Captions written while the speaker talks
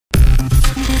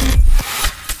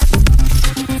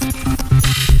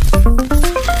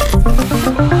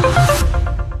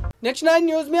Next 9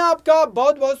 news में आपका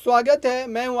बहुत बहुत स्वागत है।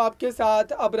 मैं हूं आपके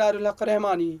साथ अबरारुल हक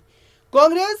रहमानी।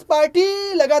 कांग्रेस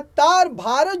पार्टी लगातार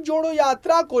भारत जोड़ो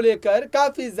यात्रा को लेकर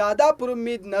काफ़ी ज़्यादा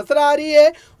पुरुम्मीद नजर आ रही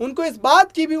है। उनको इस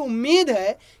बात की भी उम्मीद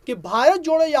है कि भारत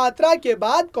जोड़ो यात्रा के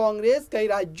बाद कांग्रेस कई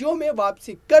राज्यों में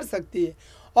वापसी कर सकती है।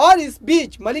 और इस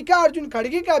बीच मल्लिकार्जुन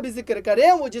खड़गे का भी जिक्र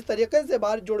करें, वो जिस तरीके से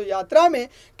भारत जोड़ो यात्रा में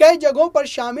कई जगहों पर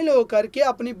शामिल होकर के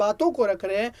अपनी बातों को रख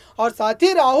रहे हैं, और साथ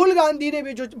ही राहुल गांधी ने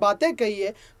भी जो बातें कही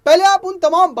है, पहले आप उन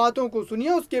तमाम बातों को सुनिए,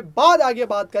 उसके बाद आगे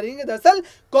बात करेंगे। दरअसल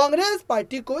कांग्रेस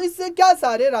पार्टी को इससे क्या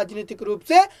सारे राजनीतिक रूप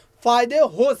से फायदे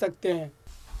हो सकते हैं।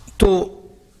 तो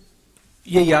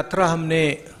ये यात्रा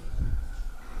हमने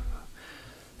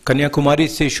कन्याकुमारी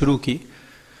से शुरू की,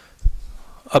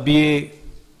 अब ये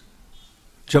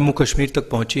जम्मू कश्मीर तक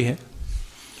पहुंची है।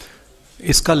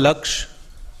 इसका लक्ष्य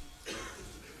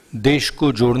देश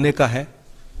को जोड़ने का है,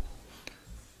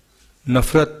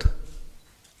 नफरत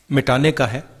मिटाने का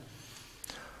है,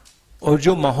 और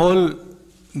जो माहौल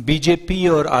बीजेपी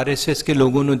और आरएसएस के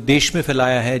लोगों ने देश में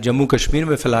फैलाया है, जम्मू कश्मीर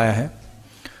में फैलाया है,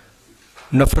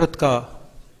 नफरत का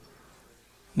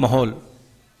माहौल,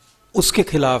 उसके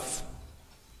खिलाफ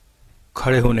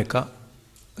खड़े होने का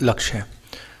लक्ष्य है।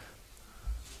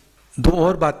 दो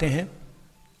और बातें हैं।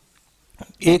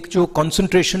 एक, जो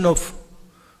कंसंट्रेशन ऑफ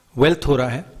वेल्थ हो रहा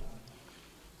है,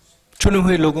 चुने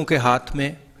हुए लोगों के हाथ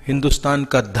में हिंदुस्तान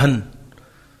का धन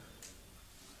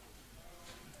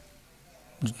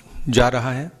जा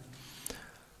रहा है,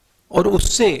 और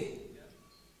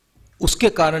उसके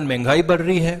कारण महंगाई बढ़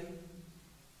रही है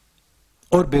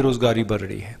और बेरोजगारी बढ़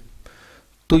रही है।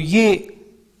 तो ये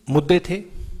मुद्दे थे।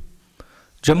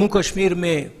 जम्मू कश्मीर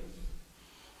में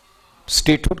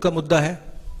स्टेटहुड का मुद्दा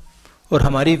है, और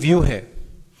हमारी व्यू है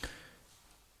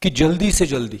कि जल्दी से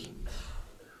जल्दी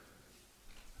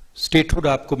स्टेटहुड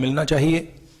आपको मिलना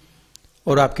चाहिए,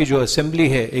 और आपकी जो असेंबली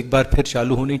है एक बार फिर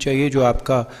चालू होनी चाहिए। जो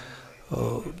आपका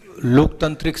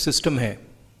लोकतांत्रिक सिस्टम है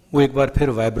वो एक बार फिर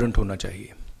वाइब्रेंट होना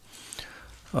चाहिए।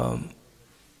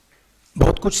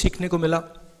 बहुत कुछ सीखने को मिला,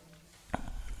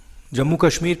 जम्मू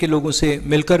कश्मीर के लोगों से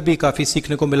मिलकर भी काफ़ी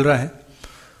सीखने को मिल रहा है।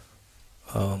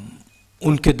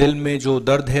 उनके दिल में जो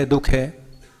दर्द है, दुख है,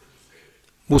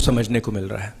 वो समझने को मिल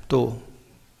रहा है। तो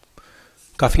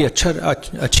काफ़ी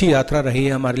अच्छी यात्रा रही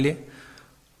है हमारे लिए,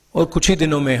 और कुछ ही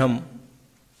दिनों में हम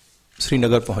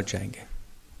श्रीनगर पहुंच जाएंगे।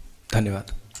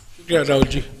 धन्यवाद। शुक्रिया राहुल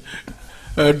जी।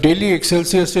 डेली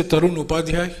एक्सेलसियर से तरुण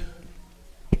उपाध्याय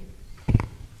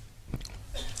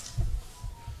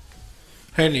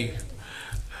है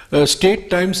नहीं। स्टेट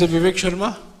टाइम्स से विवेक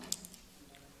शर्मा,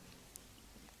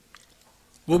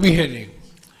 वो भी है नहीं।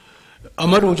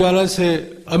 अमर उजाला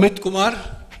से अमित कुमार,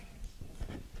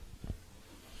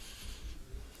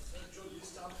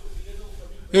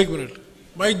 एक मिनट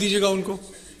माइक दीजिएगा उनको।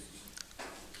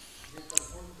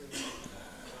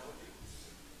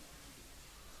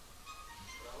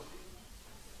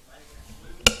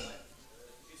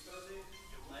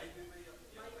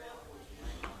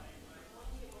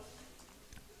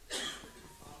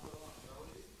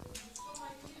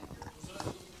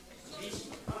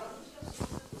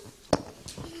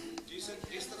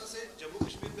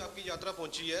 यात्रा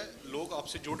पहुंची है, लोग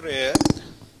आपसे जुड़ रहे हैं,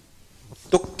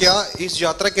 तो क्या इस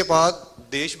यात्रा के बाद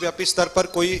देशव्यापी स्तर पर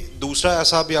कोई दूसरा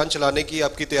ऐसा अभियान चलाने की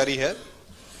आपकी तैयारी है?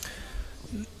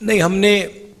 नहीं, हमने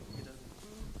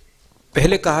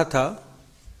पहले कहा था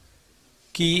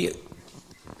कि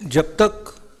जब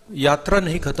तक यात्रा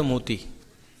नहीं खत्म होती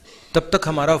तब तक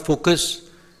हमारा फोकस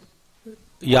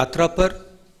यात्रा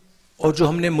पर, और जो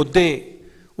हमने मुद्दे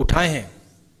उठाए हैं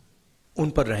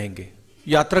उन पर रहेंगे।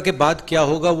 यात्रा के बाद क्या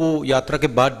होगा वो यात्रा के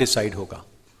बाद डिसाइड होगा।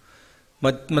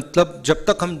 मतलब जब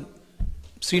तक हम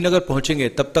श्रीनगर पहुंचेंगे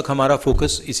तब तक हमारा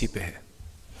फोकस इसी पे है।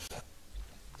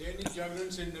 दैनिक जागरण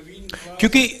से नवीन,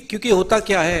 क्योंकि होता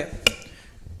क्या है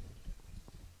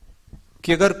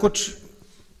कि अगर कुछ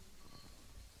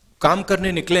काम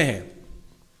करने निकले हैं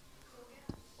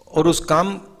और उस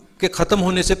काम के खत्म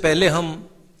होने से पहले हम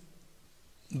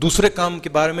दूसरे काम के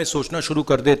बारे में सोचना शुरू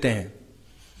कर देते हैं,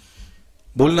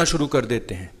 बोलना शुरू कर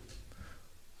देते हैं,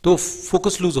 तो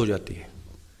फोकस लूज हो जाती है।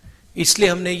 इसलिए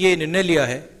हमने ये निर्णय लिया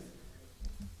है।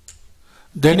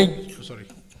 दैनिक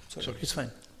it's fine.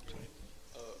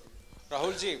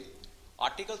 Rahul ji,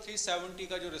 article 370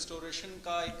 का जो रिस्टोरेशन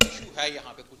का एक इशू है,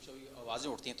 यहाँ पे कुछ आवाजें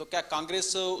उठती हैं, तो क्या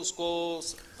कांग्रेस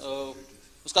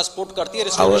उसका सपोर्ट करती है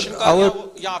रिस्टोरेशन का,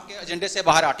 या आपके एजेंडे से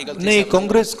बाहर आर्टिकल? नहीं,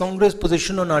 Congress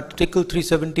position on article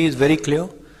 370 is very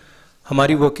clear.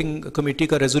 हमारी वर्किंग कमेटी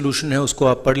का रेजोल्यूशन है, उसको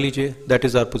आप पढ़ लीजिए। That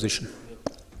is our position.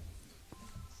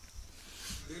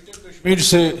 Kashmir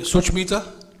से Sushmita.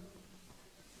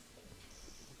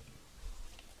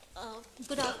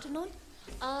 Good afternoon.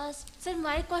 Sir,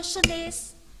 my question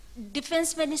is,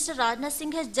 Defense Minister Rajnath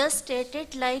Singh has just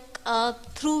stated like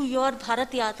through your Bharat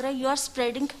Yatra, you are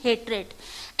spreading hatred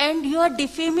and you are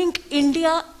defaming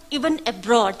India even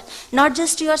abroad. Not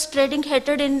just you are spreading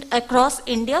hatred across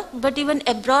India, but even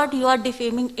abroad you are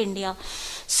defaming India.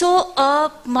 So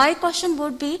my question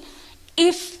would be,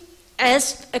 if,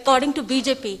 as according to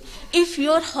BJP, if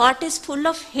your heart is full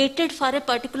of hatred for a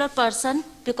particular person,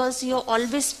 because you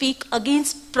always speak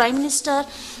against Prime Minister,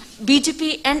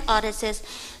 BJP and RSS,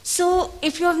 so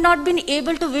if you have not been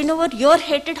able to win over your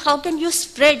hatred, how can you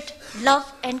spread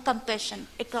love and compassion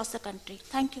across the country?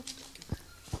 Thank you.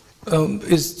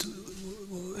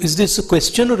 Is this a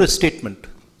question or a statement?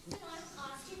 Sir, I'm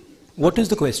asking you. What is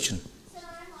the question? Sir,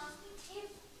 I'm asking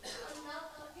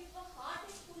if the heart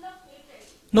is full of hatred.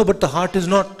 No, but the heart is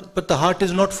not. But the heart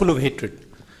is not full of hatred.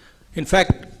 In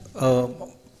fact,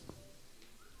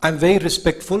 I'm very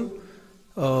respectful,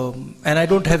 and I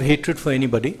don't have hatred for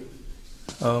anybody.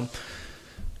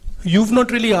 You've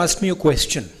not really asked me a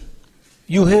question.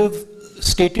 You have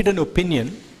stated an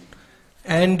opinion,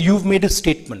 and you've made a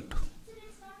statement.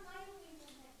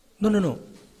 No.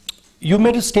 You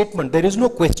made a statement. There is no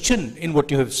question in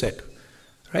what you have said,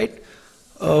 right?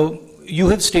 You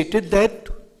have stated that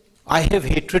I have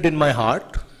hatred in my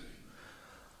heart,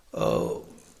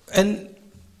 and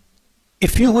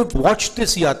if you have watched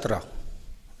this yatra,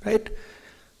 right,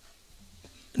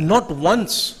 not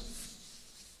once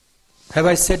have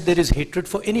I said there is hatred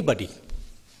for anybody,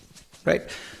 right?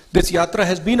 This yatra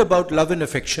has been about love and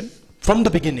affection from the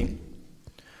beginning.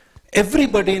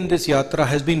 Everybody in this yatra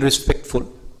has been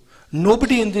respectful.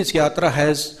 Nobody in this yatra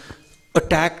has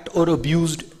attacked or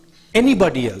abused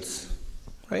anybody else,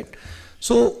 right?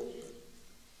 So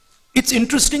it's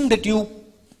interesting that you,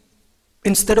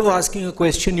 instead of asking a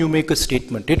question, you make a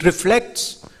statement. It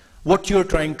reflects what you're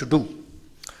trying to do.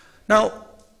 Now,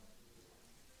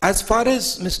 as far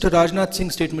as Mr. Rajnath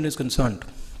Singh's statement is concerned,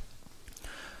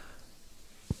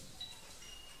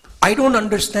 I don't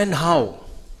understand how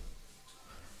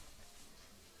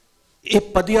a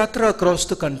Padyatra across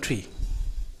the country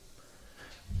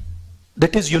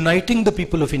that is uniting the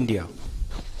people of India,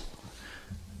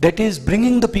 that is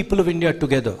bringing the people of India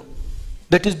together,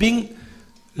 that is being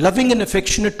loving and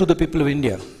affectionate to the people of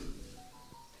India,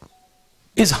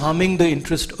 is harming the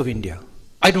interest of India.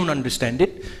 I don't understand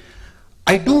it.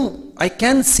 I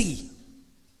can see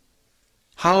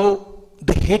how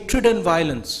the hatred and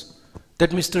violence that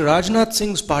Mr. Rajnath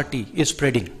Singh's party is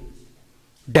spreading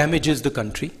damages the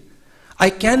country.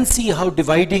 I can see how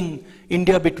dividing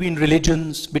India between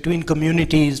religions, between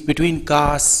communities, between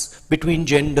castes, between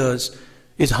genders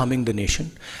is harming the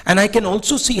nation. And I can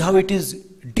also see how it is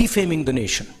defaming the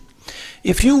nation.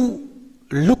 If you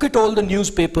look at all the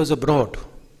newspapers abroad,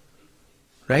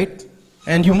 right,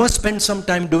 and you must spend some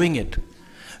time doing it,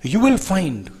 you will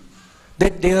find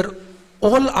that they are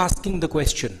all asking the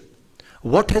question,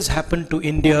 what has happened to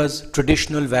India's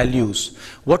traditional values?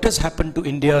 What has happened to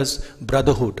India's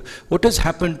brotherhood? What has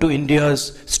happened to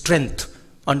India's strength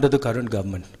under the current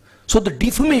government? So the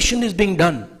defamation is being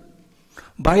done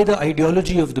by the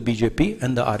ideology of the BJP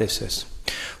and the RSS.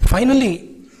 Finally,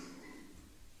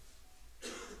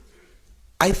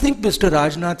 I think Mr.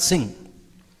 Rajnath Singh,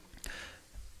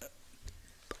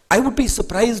 I would be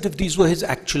surprised if these were his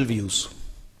actual views.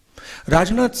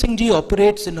 Rajnath Singh ji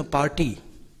operates in a party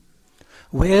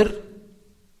where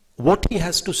what he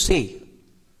has to say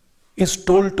is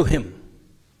told to him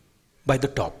by the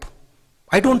top.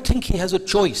 I don't think he has a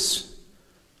choice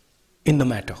in the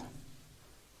matter.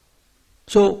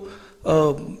 So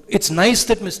it's nice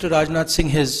that Mr. Rajnath Singh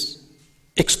has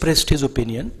expressed his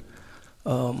opinion.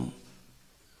 I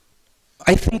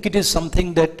think it is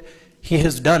something that he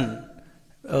has done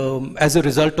as a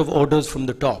result of orders from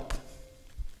the top.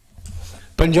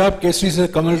 Punjab Kesari से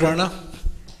कमल राणा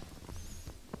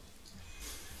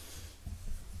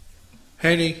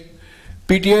है नहीं,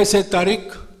 PTI से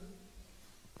Tariq,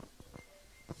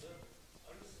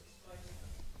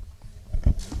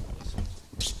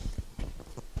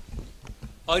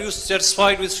 Are you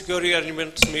satisfied with security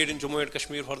arrangements made in Jammu and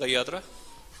Kashmir for the Yatra?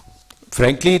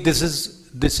 Frankly, this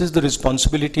is the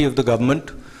responsibility of the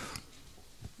government.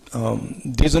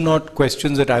 These are not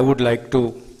questions that I would like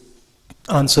to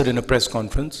answer in a press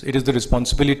conference. It is the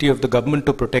responsibility of the government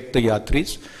to protect the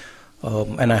Yatris,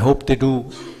 and I hope they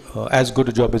do as good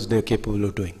a job as they are capable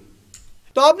of doing.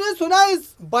 तो आपने सुना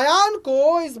इस बयान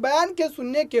को। इस बयान के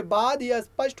सुनने के बाद यह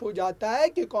स्पष्ट हो जाता है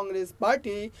कि कांग्रेस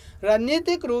पार्टी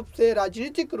रणनीतिक रूप से,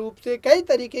 राजनीतिक रूप से कई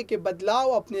तरीके के बदलाव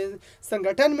अपने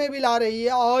संगठन में भी ला रही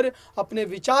है और अपने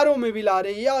विचारों में भी ला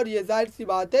रही है। और ये जाहिर सी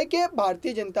बात है कि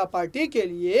भारतीय जनता पार्टी के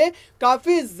लिए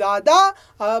काफ़ी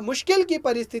ज़्यादा मुश्किल की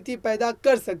परिस्थिति पैदा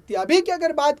कर सकती है। अभी की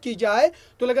अगर बात की जाए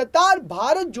तो लगातार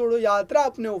भारत जोड़ो यात्रा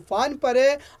अपने उफान पर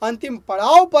है, अंतिम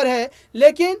पड़ाव पर है,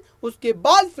 लेकिन उसके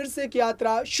बाद फिर से एक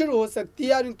यात्रा शुरू हो सकती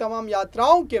है। और इन तमाम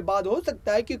यात्राओं के बाद हो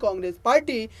सकता है कि कांग्रेस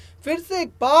पार्टी फिर से एक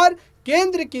बार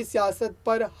केंद्र की सियासत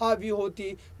पर हावी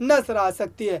होती नजर आ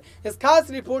सकती है। इस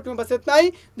खास रिपोर्ट में बस इतना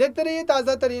ही। देखते रहिए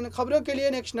ताज़ा तरीन खबरों के लिए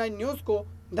नेक्स्ट 9 न्यूज़ को।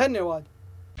 धन्यवाद।